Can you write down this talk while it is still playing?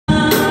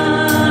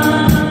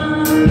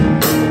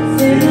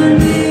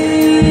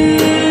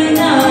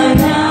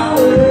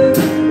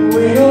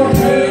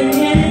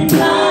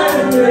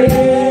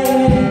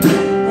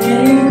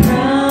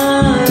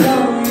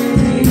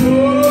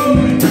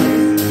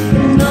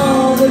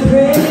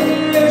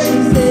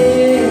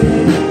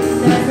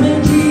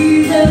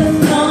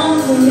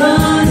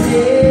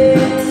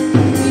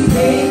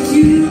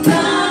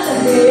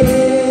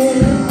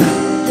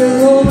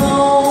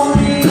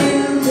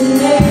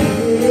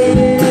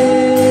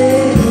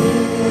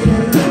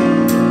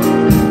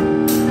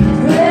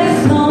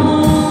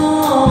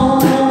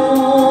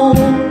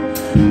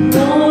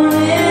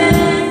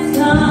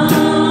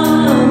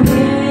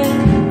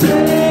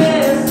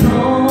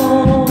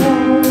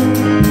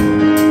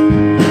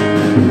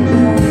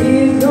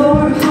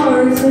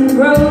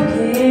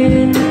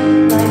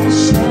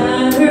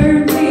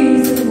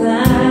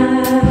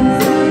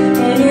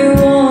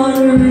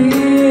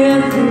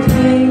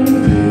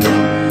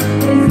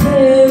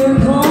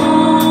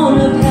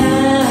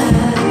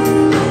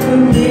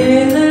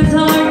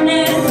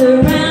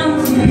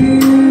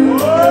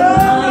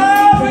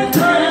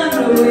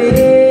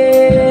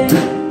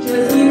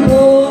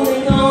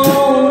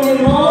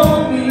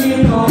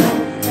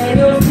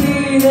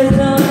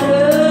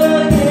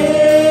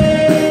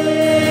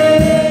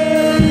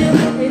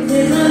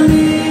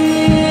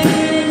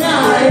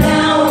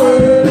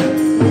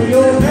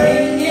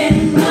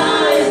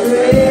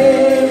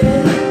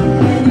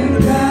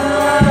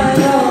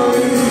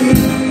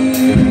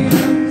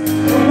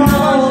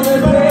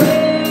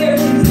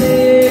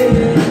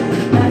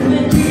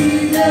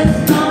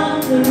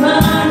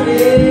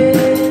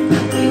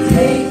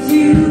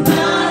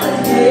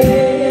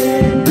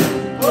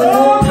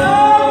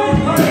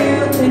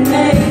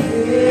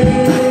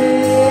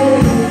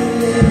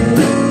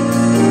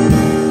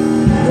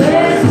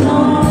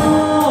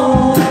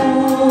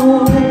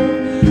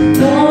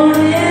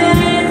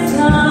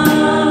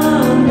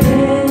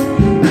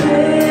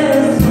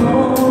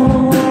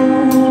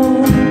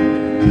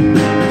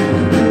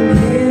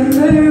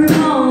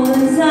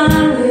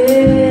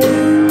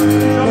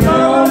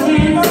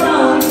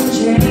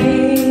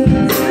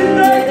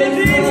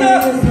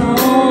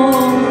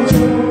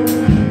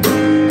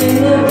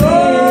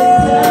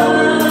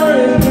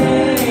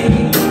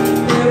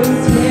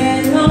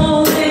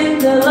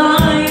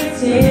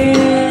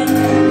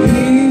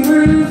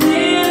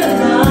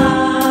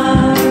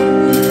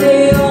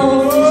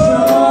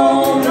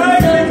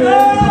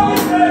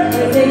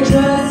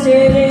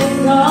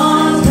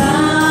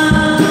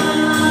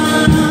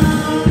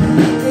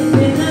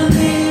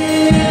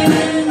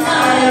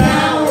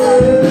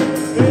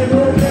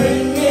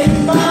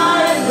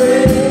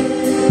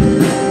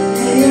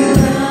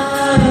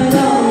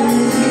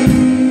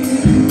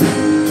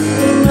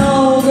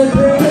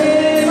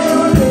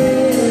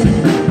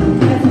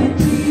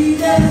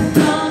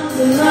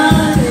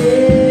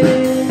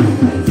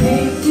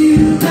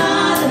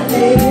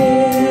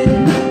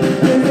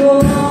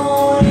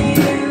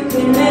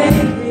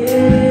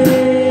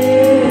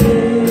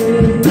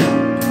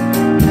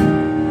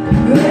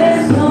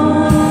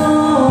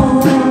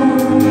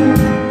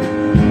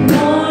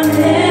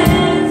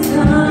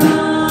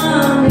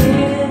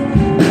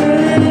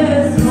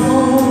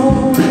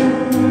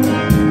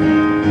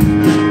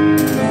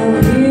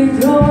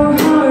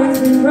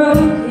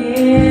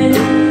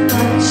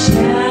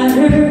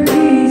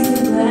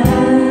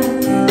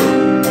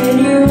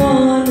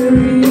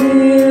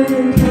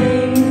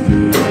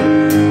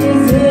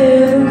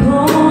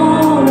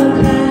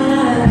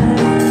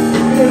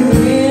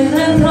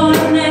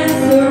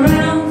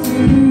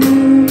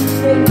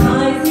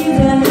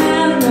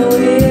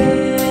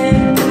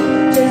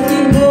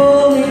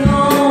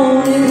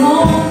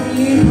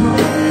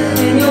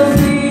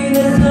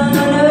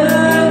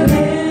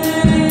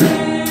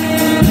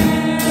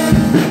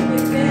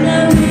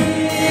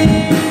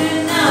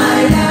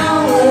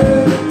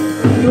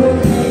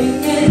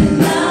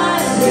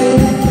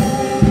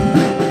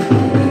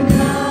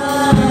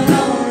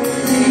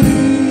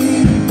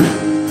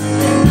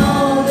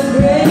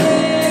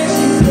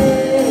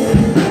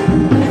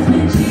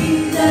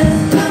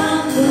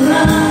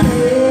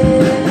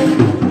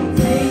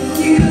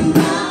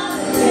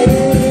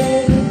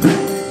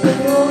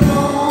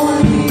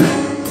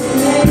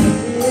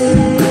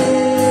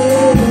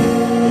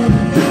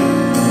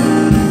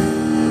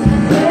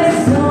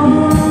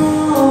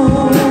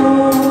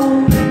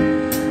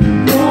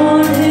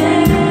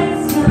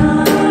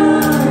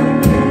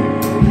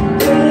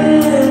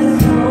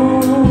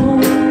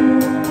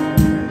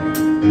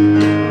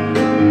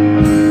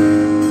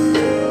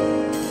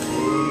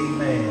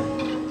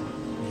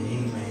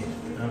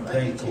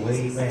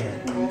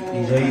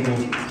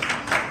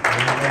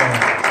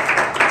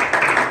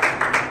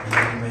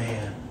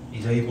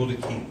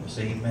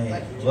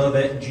Love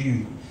that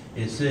Jude.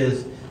 It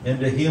says, and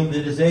to him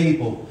that is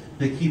able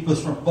to keep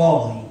us from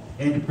falling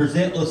and to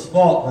present us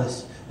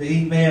faultless,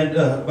 amen,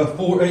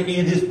 before in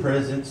his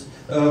presence,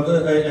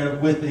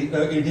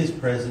 in his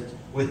presence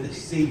with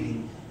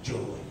exceeding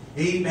joy.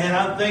 Amen.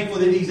 I'm thankful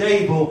that he's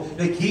able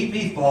to keep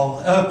me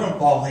from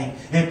falling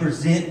and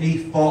present me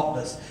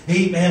faultless.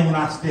 Amen. When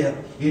I step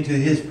into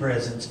his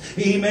presence.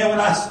 Amen.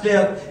 When I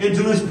step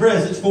into his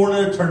presence for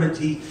an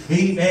eternity.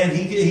 Amen.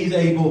 He's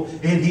able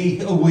and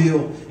he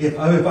will. If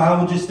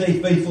I will just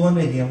stay faithful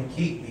unto him,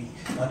 keep me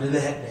unto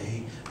that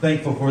day.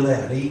 Thankful for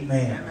that.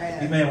 Amen.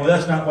 Amen. Well,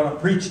 that's not what I'm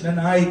preaching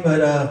tonight,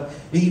 but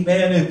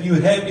amen. If you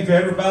have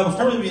your Bibles,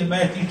 turn with me in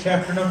Matthew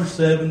chapter number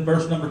 7,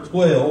 verse number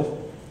 12.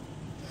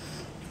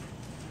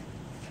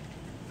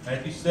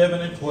 Matthew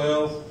 7 and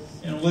 12.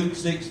 And Luke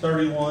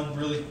 6:31,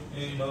 really,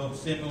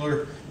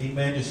 similar.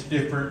 Amen. Just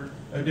different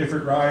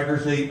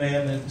writers.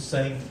 Amen. And the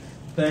same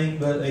thing,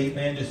 but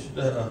amen. Just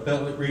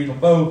felt like read them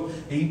both.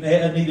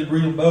 Amen. I needed to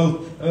read them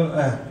both.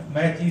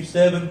 Matthew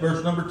 7,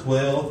 verse number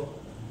 12.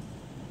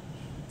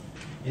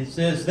 It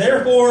says,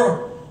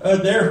 Therefore,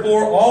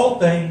 all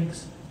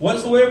things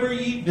whatsoever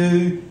ye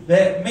do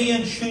that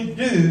men should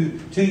do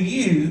to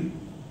you,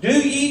 do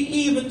ye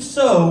even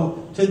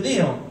so to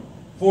them.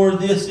 For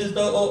this is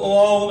the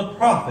law and the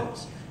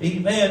prophets.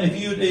 Amen. If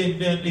you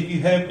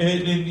have,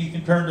 you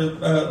can turn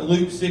to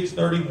Luke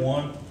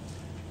 6:31.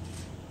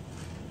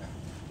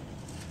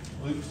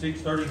 Luke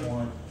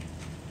 6:31.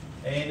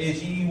 And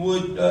as ye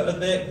would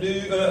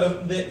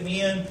that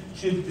men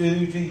should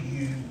do to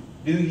you,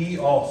 do ye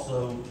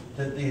also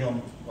to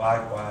them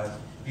likewise.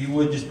 If you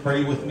would just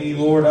pray with me,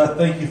 Lord, I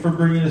thank you for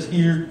bringing us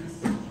here.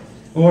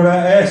 Lord, I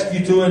ask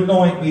you to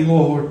anoint me,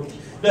 Lord,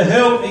 to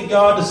help me,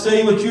 God, to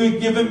say what you have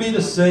given me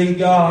to say,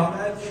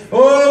 God.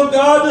 Oh,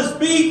 God, to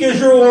speak as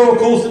your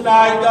oracles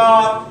tonight,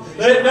 God.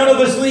 Let none of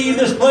us leave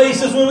this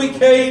place as when we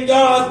came,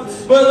 God.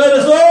 But let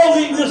us all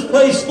leave this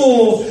place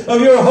full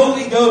of your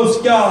Holy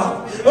Ghost,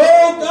 God.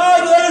 Oh,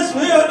 God, let us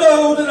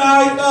know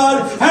tonight,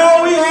 God,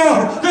 how we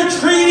are to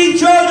treat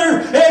each other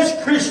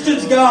as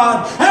Christians,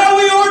 God. How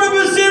we are to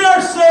present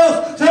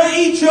ourselves to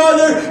each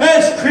other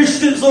as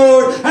Christians,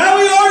 Lord. How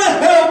we are to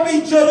help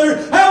each other.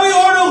 How we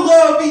are to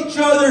love each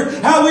other.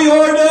 How we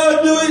are to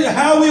do it.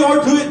 How we are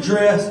to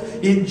address.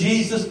 In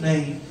Jesus'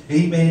 name,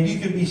 amen. You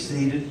can be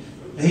seated.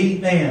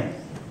 Amen.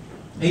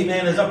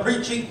 Amen. As I'm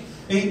preaching,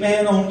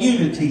 amen, on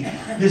unity.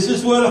 This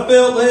is what I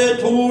felt led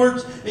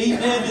towards.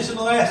 Amen. Just in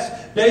the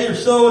last day or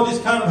so, I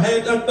just kind of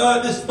had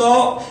this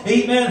thought.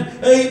 Amen.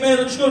 Amen.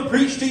 I'm just going to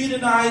preach to you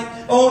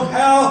tonight on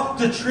how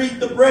to treat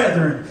the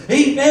brethren.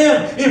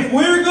 Amen. If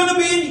we're going to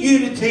be in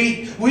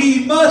unity,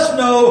 we must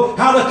know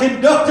how to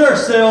conduct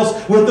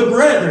ourselves with the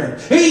brethren.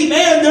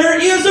 Amen. There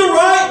is a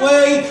right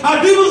way.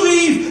 I do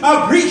believe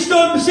I preached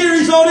on a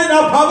series on it, and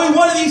I'll probably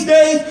one of these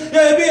days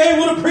be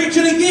able to preach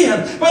it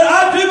again. But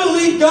I do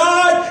believe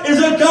God is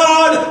a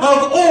God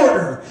of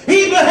order.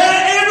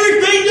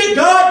 Everything that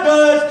God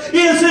does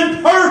is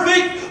in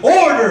perfect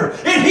order.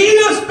 And He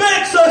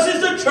expects us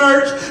as a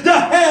church to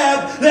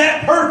have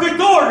that perfect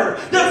order.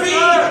 To be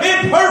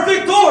in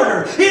perfect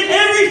order. In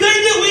everything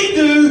that we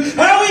do,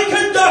 how we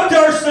conduct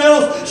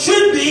ourselves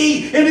should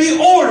be in the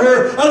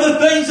order of the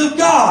things of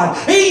God.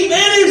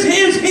 Amen. Is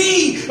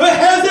He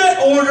has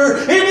that order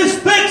and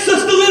expects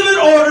us to live in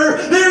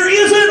order. There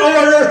is an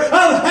order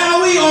of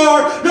how we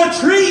are to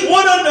treat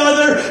one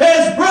another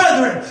as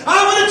brethren.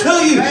 I want to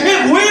tell you,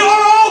 if we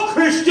are all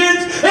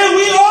Christians and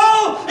we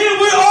all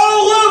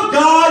love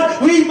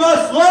God, we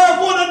must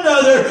love one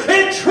another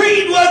and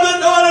treat one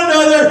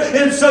another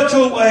in such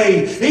a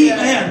way.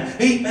 Amen.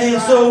 Amen.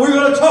 So we're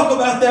going to talk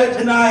about that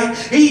tonight.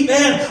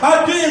 Amen.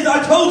 As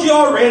I told you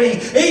already,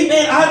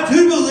 amen, I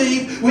do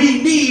believe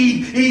we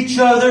need each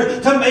other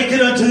to make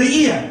it unto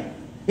the end.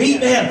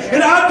 Amen.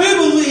 And I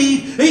do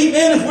believe,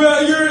 amen, if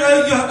you're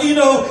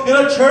in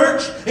a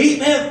church,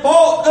 amen,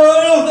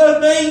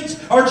 things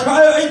are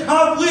and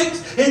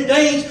conflicts and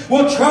things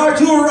will try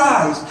to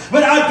arise.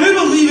 But I do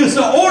believe it's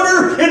the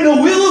order and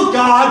the will of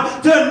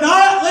God to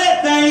not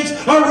let things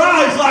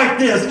arise like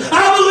this.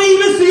 I believe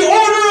it's the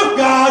order of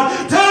God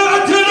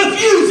to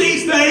diffuse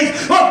these things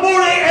before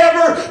they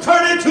ever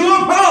turn into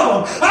a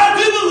problem. I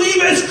do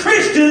believe as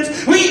Christians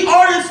we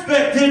are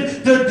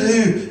expected to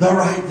do the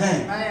right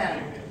thing.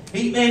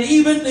 Amen.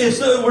 Even if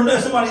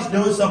somebody's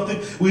doing something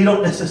we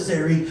don't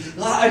necessarily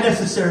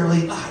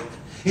like.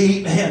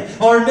 Amen.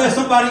 Or if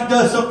somebody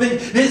does something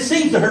that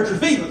seems to hurt your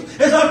feelings.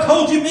 As I've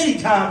told you many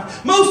times,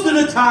 most of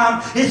the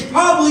time it's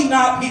probably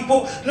not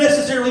people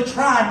necessarily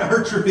trying to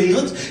hurt your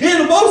feelings.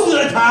 And most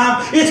of the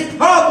time it's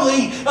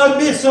probably a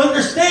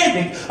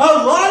misunderstanding. A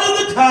lot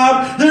of the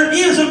time there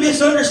is a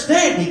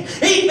misunderstanding.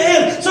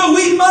 Amen. So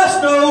we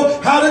must know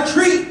how to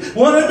treat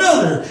one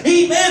another.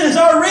 Amen. As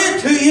I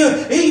read to you,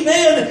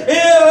 amen,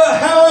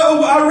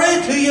 how I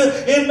read to you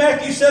in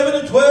Matthew 7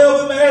 and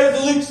 12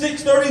 and Luke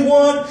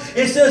 6:31,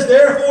 it says,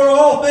 Therefore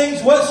all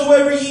things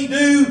whatsoever ye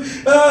do,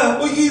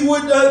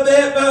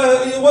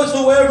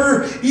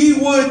 whatsoever ye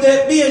would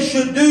that men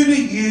should do to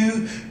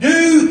you,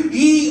 do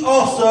ye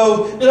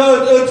also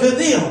to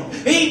them.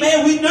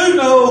 Amen. We do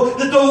know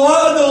that the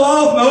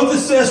law of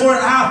Moses says for an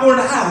eye for an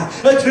eye,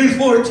 a tooth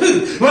for a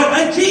tooth.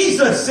 But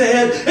Jesus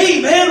said,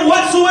 amen,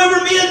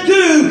 whatsoever men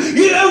do,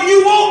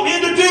 you want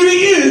men to do to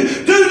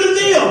you, do to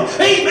them.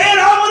 Amen.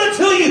 I want to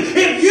tell you,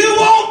 if you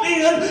want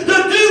men to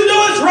do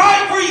what's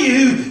right for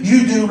you,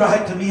 you do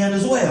right to men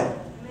as well.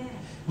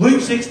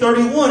 Luke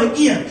 6:31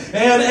 again.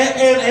 And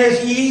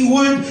as ye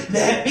would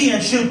that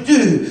men should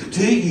do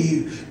to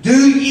you,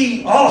 do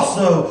ye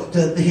also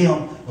to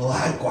them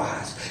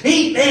likewise.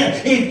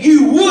 Amen. If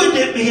you would,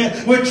 that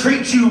men would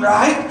treat you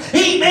right.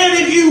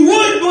 Amen. If you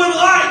would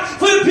like,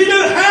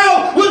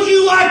 how would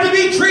you like to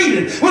be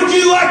treated? Would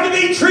you like to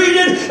be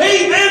treated,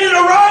 amen, in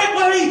a right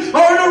way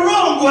or in a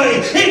wrong way?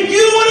 If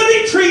you want to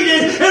be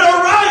treated in a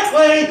right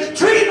way,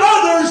 treat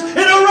others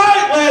in a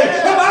right way.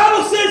 The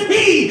Bible says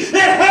he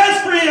that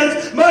has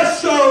friends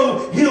must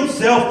show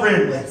himself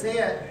friendly. That's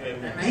it.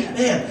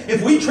 Amen.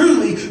 If we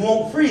truly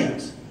want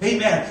friends,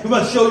 amen, we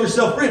must show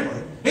yourself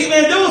friendly.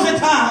 Amen. There was a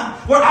time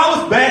where I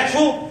was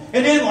bashful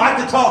and didn't like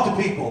to talk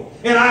to people.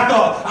 And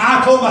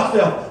I told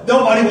myself,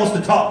 nobody wants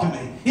to talk to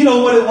me. You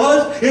know what it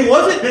was? It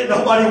wasn't that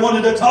nobody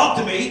wanted to talk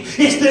to me.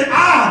 It's that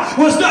I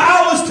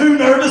was too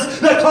nervous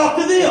to talk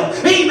to them.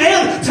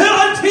 Amen. Until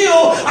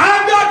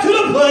I got to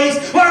the place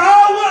where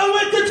I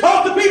went to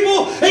talk to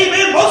people.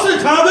 Amen. Most of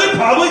the time they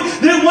probably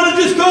didn't want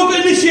to just go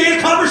initiate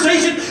a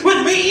conversation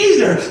with me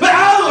either. But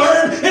I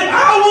learned if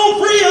I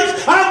want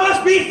friends, I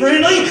must be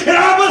friendly and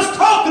I must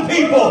talk to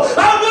people.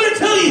 I'm going to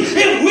tell you,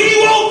 if we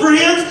want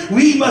friends,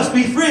 we must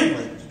be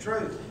friendly. It's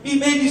true.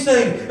 Amen. You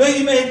say,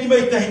 amen, you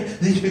may think,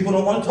 these people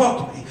don't want to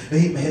talk to me.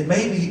 Amen.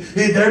 Maybe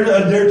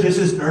they're just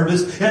as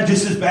nervous and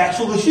just as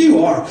bashful as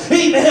you are.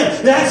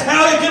 Amen. That's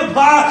how it can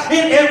apply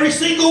in every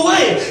single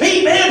way.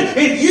 Amen.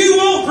 If you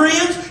want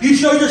friends, you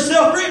show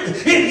yourself friendly.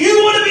 If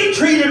you want to be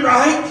treated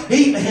right,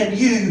 amen,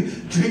 you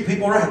treat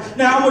people right.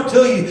 Now I'm going to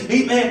tell you,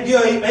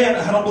 amen,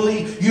 I don't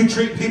believe you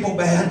treat people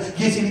bad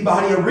gives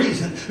anybody a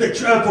reason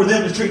for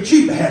them to treat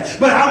you bad.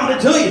 But I'm going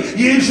to tell you,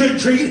 you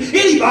shouldn't treat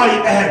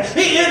anybody bad.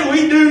 And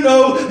we do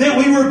know that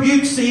we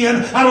rebuke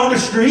sin out on the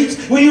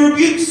streets. We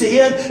rebuke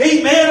sin.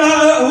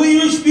 Amen.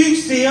 We rebuke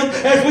sin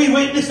as we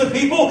witness to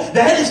people.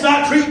 That is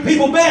not treating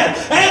people bad.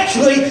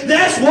 Actually,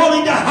 that's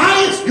wanting the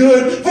highest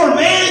good for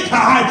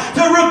mankind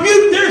to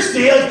rebuke their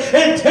sins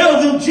and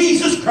tell them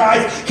Jesus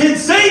Christ can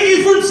save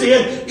you from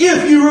sin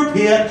if you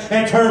repent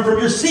and turn from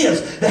your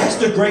sins. That's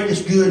the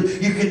greatest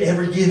good you can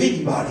ever give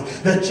anybody.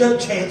 The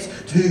chance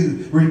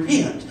to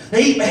repent.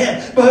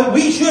 Amen. But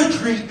we should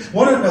treat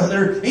one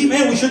another.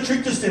 Amen. We should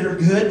treat the sinner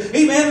good.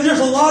 Amen. There's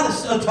a lot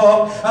of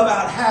talk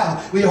about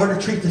how we are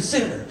to treat the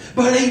sinner.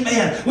 But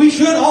amen, we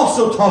should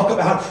also talk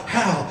about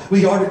how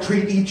we are to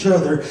treat each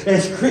other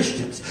as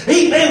Christians.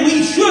 Amen.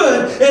 We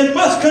should and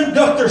must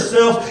conduct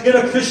ourselves in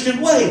a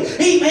Christian way.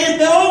 Amen.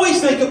 They always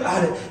think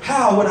about it.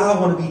 How would I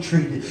want to be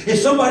treated? If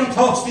somebody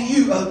talks to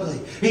you ugly,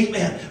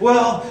 amen.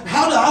 Well,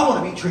 how do I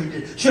want to be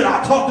treated? Should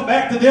I talk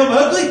back to them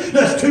ugly?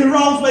 Does two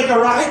wrongs make a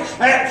right?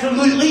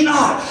 Absolutely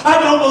not. I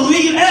don't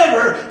believe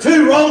ever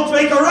two wrongs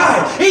make a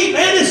right.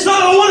 Amen. If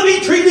someone want to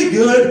be treated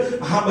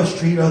good, I must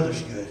treat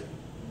others good.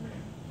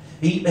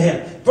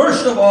 Amen.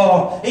 First of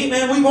all,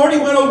 amen, we've already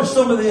went over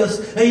some of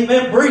this,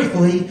 amen,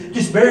 briefly,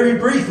 just very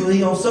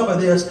briefly on some of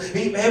this,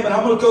 amen, but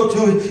I'm going to go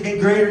to it in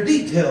greater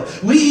detail.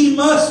 We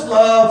must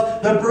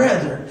love the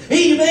brethren.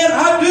 Amen.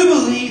 I do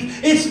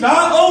believe it's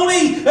not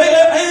only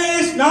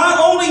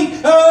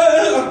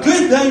a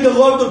good thing to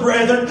love the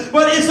brethren,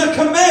 but it's a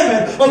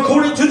commandment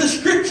according to the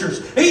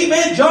Scriptures.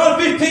 Amen. John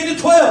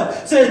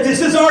 15:12 says, this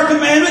is our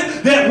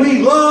commandment, that we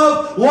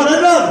love one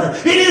another.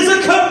 It is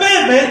a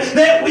commandment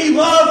that we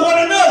love one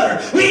another.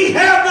 We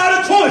have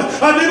not a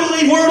choice. I do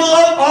believe we're to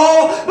love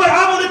all, but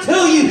I'm going to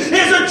tell you,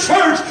 as a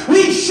church,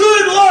 we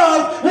should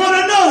love one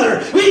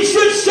another. We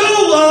should show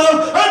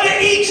love unto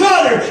each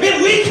other.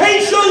 If we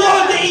can't show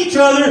love to each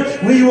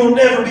other, we will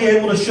never be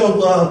able to show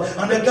love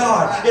unto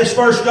God. As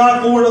 1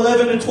 John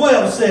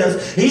 4:11-12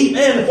 says,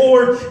 amen,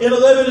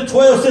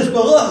 4:11-12 says,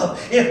 beloved,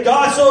 if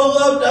God so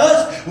loved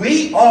us,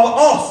 we ought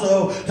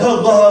also to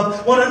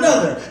love one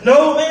another.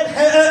 No man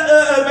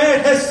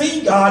has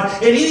seen God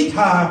at any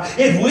time.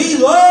 If we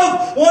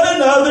love one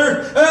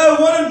another,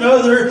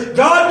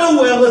 God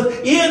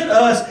dwelleth in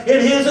us,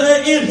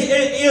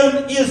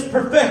 and is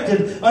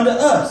perfected unto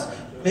us.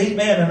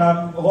 Amen. And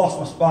I lost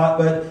my spot,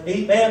 but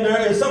amen,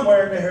 there is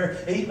somewhere in there.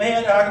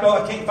 Amen.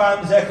 I can't find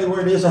exactly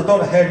where it is. I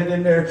thought I had it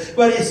in there.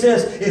 But it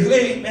says,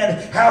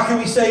 amen, how can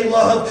we say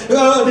love,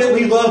 that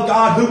we love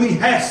God whom we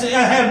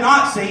have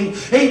not seen?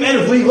 Amen.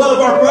 If we love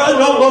our brother,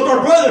 don't love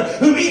our brother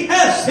whom we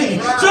have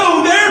seen.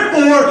 So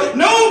therefore,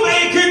 no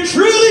man can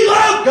truly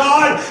love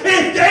God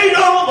if they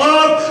don't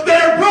love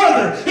their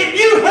brother. If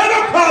you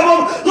have a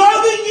problem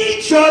loving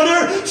each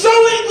other,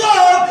 showing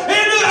love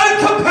and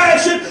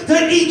compassion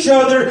to each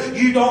other,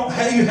 you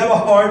have a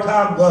hard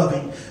time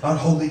loving a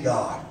holy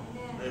God.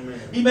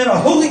 Amen. A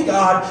holy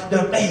God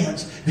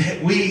demands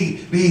that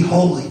we be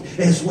holy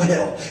as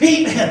well.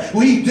 Amen.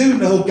 We do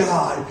know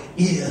God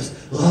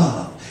is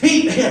love.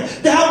 Amen.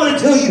 Now I'm going to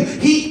tell you,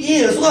 He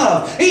is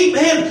love.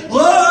 Amen.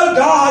 Love,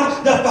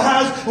 God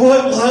defines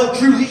what love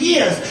truly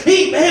is.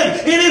 Amen.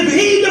 And if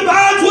He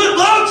defines what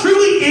love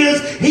truly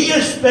is, He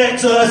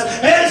expects us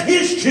as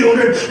His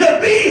children to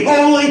be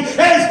holy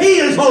as He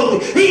is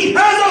holy. He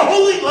has a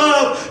holy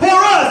love for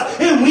us,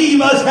 and we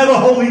must have a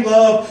holy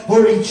love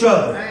for each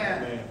other.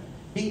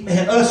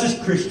 Amen. Us as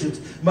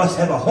Christians must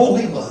have a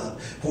holy love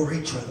for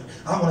each other.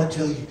 I want to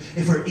tell you,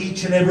 if for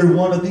each and every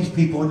one of these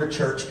people in the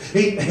church,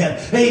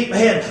 amen,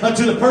 amen,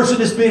 unto the person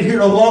that's been here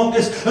the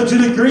longest, unto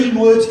the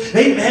Greenwoods,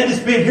 amen, that's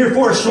been here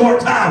for a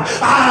short time,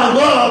 I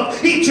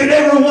love each and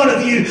every one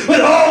of you with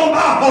all of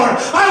my heart.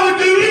 I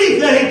would do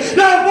anything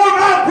not for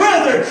my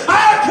brethren.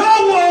 I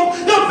want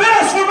the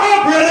best for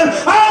my brethren.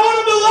 I want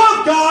them to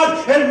love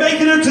God and make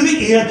it into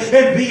the end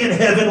and be in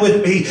heaven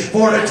with me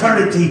for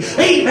eternity.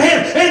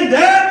 Amen. And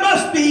that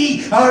must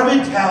be our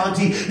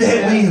mentality,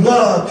 that we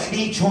love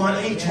each one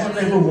and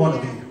every one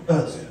of you.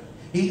 Us.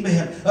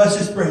 Amen. Us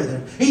as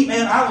brethren.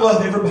 Amen. I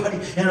love everybody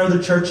in other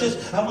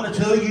churches. I want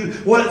to tell you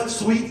what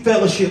sweet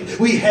fellowship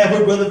we have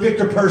with Brother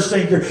Victor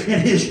Persinger in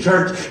his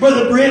church,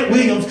 Brother Brent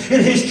Williams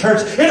in his church,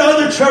 and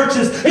other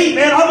churches.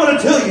 Amen. I want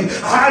to tell you,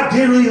 I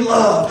dearly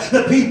love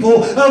the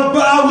people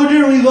I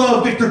dearly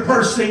love Victor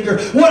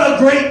Persinger. What a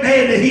great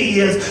man that he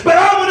is. But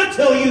I want to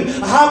tell you,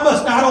 I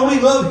must not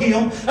only love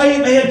him,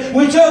 amen,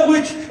 which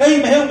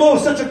amen, boy,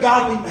 such a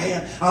godly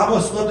man. I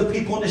must love the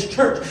people in this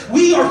church.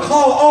 We are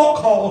all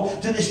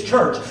called to this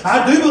church.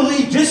 I do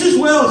believe just as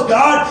well as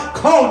God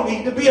called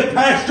me to be a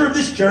pastor of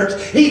this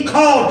church, He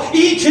called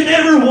each and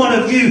every one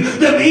of you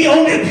to be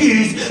on the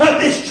pews of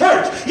this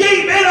church.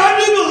 Amen.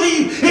 I do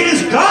believe it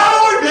is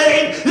God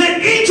ordained that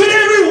each and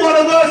every one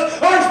of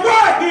us are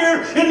right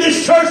here in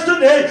this church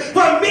today.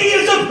 From me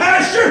as a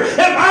pastor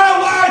and my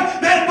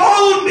wife that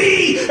followed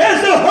me as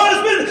the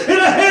husband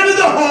and the head of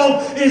the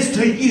home is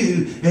to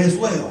you as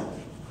well.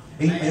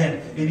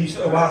 Amen. And you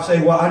say, well, I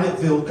say, well, I didn't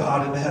feel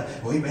God in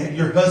that. Well, amen.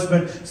 Your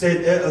husband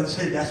said that's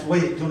the way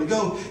it's going to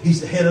go. He's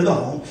the head of the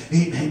home.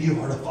 Amen.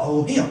 You are to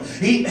follow him.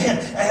 Amen.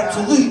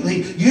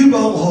 Absolutely. You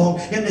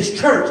belong in this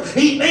church.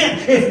 Amen.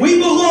 If we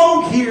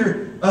belong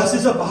here, us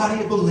as a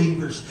body of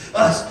believers,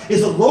 us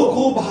as a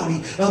local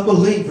body of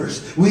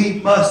believers, we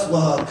must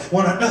love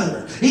one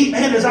another.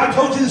 Amen. As I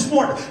told you this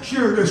morning,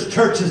 sure, there's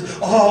churches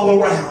all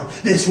around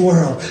this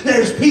world.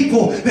 There's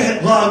people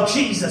that love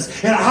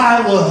Jesus and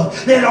I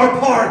love, that are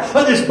part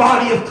of this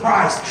body of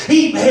Christ.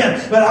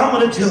 Amen. But I'm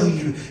going to tell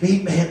you,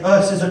 amen,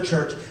 us as a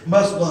church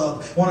must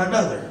love one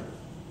another.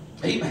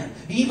 Amen.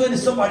 Even if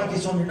somebody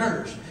gets on your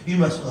nerves, you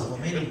must love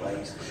them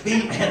anyways.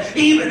 Amen.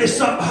 Even if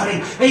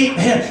somebody,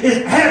 amen, is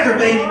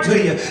aggravating to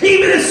you,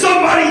 even if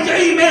somebody,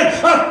 amen,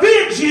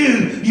 offends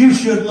you, you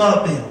should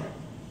love them.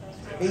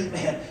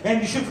 Amen.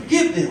 And you should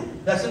forgive them.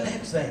 That's the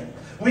next thing.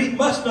 We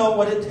must know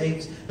what it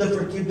takes to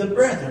forgive the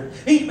brethren.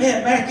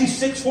 Amen. Matthew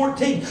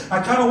 6:14.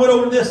 I kind of went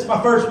over this in my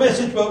first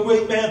message, but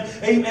amen.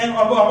 Amen.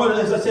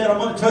 As I said, I'm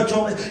going to touch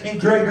on it in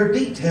greater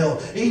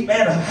detail.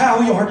 Amen. How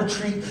we are to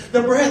treat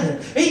the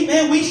brethren.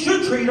 Amen. We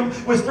should treat them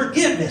with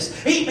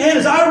forgiveness. Amen.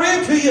 As I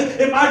read to you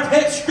in my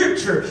text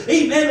scripture.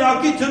 Amen. And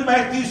I'll get to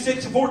Matthew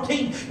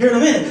 6:14 here in a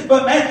minute.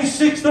 But Matthew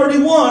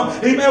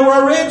 6:31. Amen.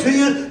 Where I read to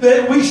you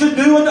that we should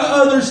do unto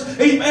others.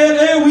 Amen.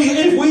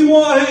 And if we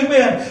want,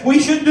 amen, we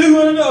should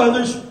do unto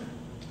others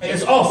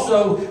as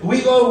also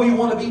we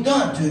want to be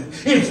done to.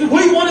 If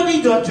we want to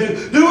be done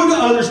to, do unto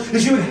others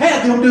as you would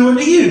have them do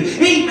unto you.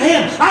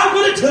 Amen. I'm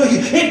going to tell you,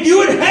 if you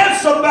would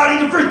have somebody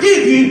to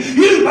forgive you,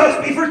 you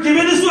must be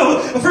forgiven as well.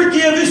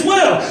 Forgive as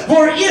well.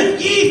 For if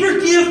ye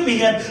forgive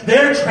men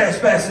their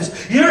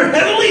trespasses, your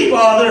heavenly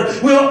Father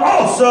will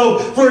also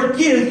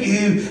forgive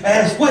you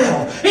as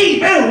well.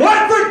 Amen.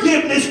 What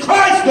forgiveness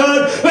Christ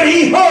done when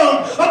He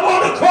hung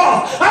upon the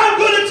cross. I'm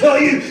going to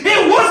tell you,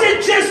 it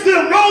wasn't just the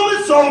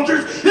Roman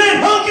soldiers that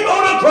hung Him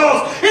on the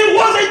cross. It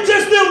wasn't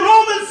just the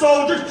Roman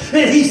soldiers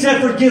that He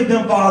said, forgive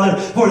them, Father,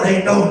 for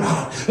they know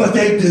not what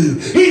they do.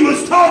 He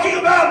was talking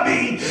about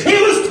me.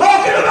 He was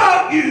talking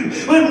about you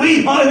when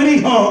He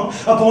hung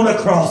upon the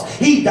cross.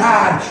 He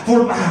died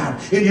for mine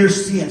and your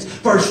sins.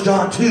 1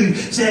 John 2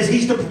 says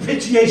He's the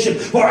propitiation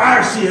for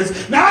our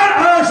sins. Not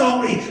ours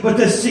only, but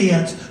the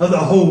sins of the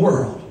whole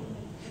world.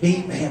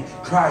 Amen.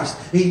 Christ,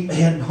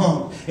 amen,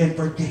 hung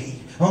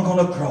on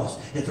the cross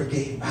and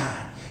forgave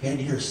mine and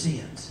your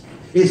sins.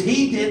 If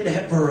He did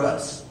that for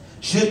us,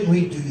 shouldn't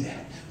we do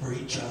that for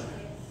each other?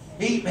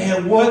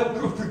 Amen. What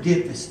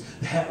forgiveness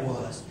that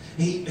was.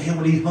 Amen.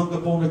 When He hung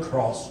up on the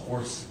cross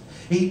for us.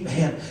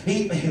 Amen.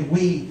 Amen.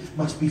 We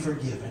must be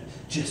forgiven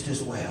just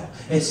as well.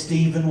 As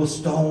Stephen was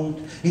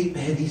stoned,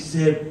 amen, he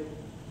said,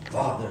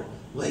 Father,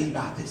 lay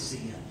not this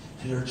sin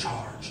to their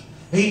charge.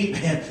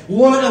 Amen.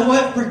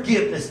 What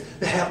forgiveness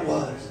that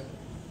was.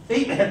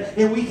 Amen.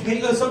 And we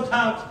can't,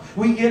 sometimes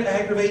we get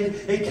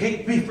aggravated and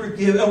can't be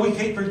forgiven. We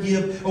can't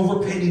forgive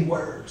over petty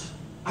words.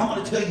 I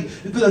want to tell you,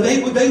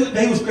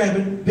 they was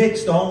grabbing big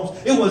stones.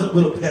 It wasn't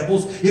little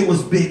pebbles. It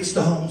was big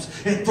stones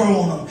and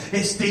throwing them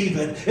at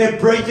Stephen and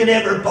breaking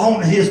every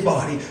bone in his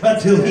body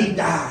until he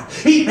died.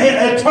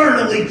 Amen.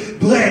 Eternally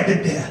bled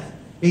to death.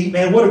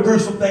 Amen. What a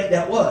gruesome thing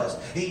that was.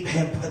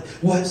 Amen. But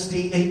what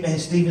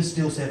Stephen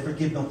still said,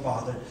 forgive them,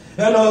 Father.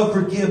 And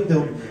forgive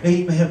them.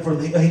 Amen.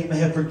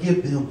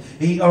 Forgive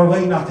them. Or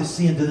lay not the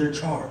sin to their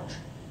charge.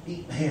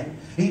 Amen.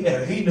 He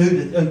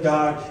knew that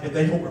God, if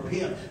they don't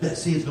repent, that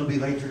sin is going to be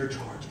laid to their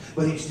charge.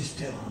 But he's just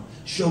telling them,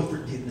 show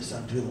forgiveness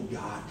unto them,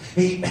 God.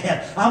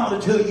 Amen. I'm going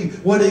to tell you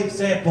what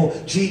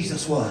example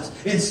Jesus was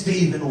and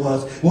Stephen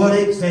was. What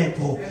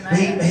example.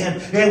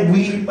 Amen. And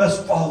we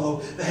must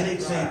follow that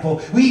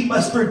example. We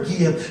must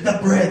forgive the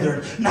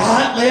brethren.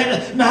 Not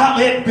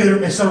let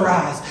bitterness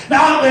arise.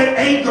 Not let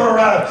anger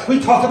arise. We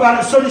talk about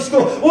it in Sunday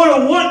school.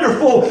 What a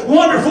wonderful,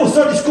 wonderful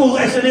Sunday school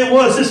lesson it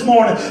was this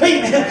morning.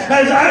 Amen.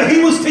 As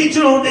he was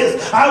teaching on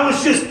this, I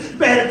was just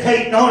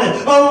meditating on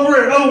it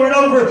over and over and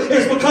over.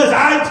 It's because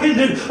I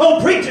intended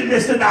on preaching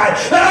this tonight.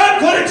 And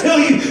I'm going to tell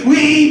you,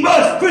 we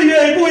must be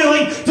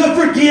willing to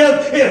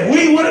forgive if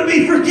we want to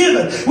be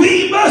forgiven.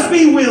 We must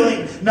be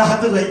willing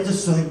not to let the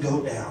sun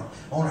go down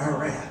on our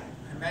wrath.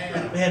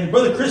 Amen.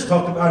 Brother Chris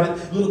talked about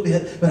it a little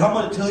bit, but I'm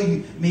going to tell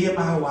you, me and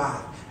my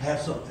wife have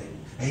something.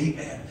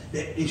 Amen.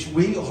 That if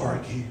we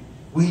argue,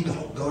 we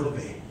don't go to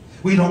bed.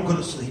 We don't go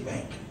to sleep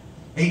angry.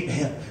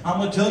 Amen. I'm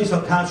going to tell you,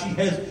 sometimes she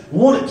has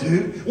wanted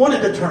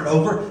to turn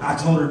over. I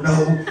told her,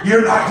 no,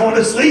 you're not going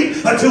to sleep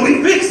until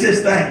we fix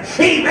this thing.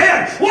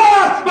 Amen.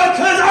 Why?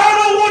 Because I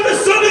don't want the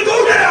sun to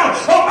go down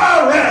on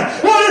my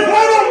wrath. What if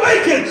I don't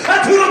make it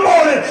until the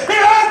morning and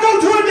I go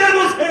to a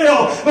devil's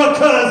hell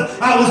because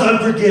I was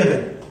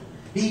unforgiven?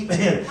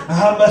 Amen.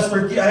 I must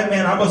forgive.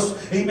 Amen. I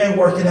must, amen,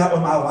 work it out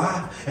with my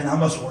wife, and I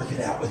must work it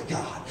out with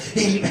God.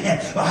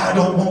 Amen. I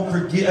don't want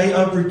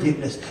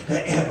unforgiveness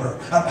to ever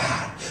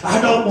abide.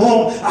 I don't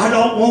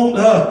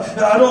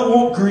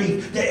want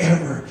grief to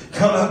ever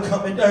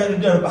come and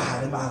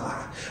abide in my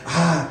life.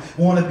 I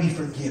want to be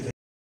forgiven.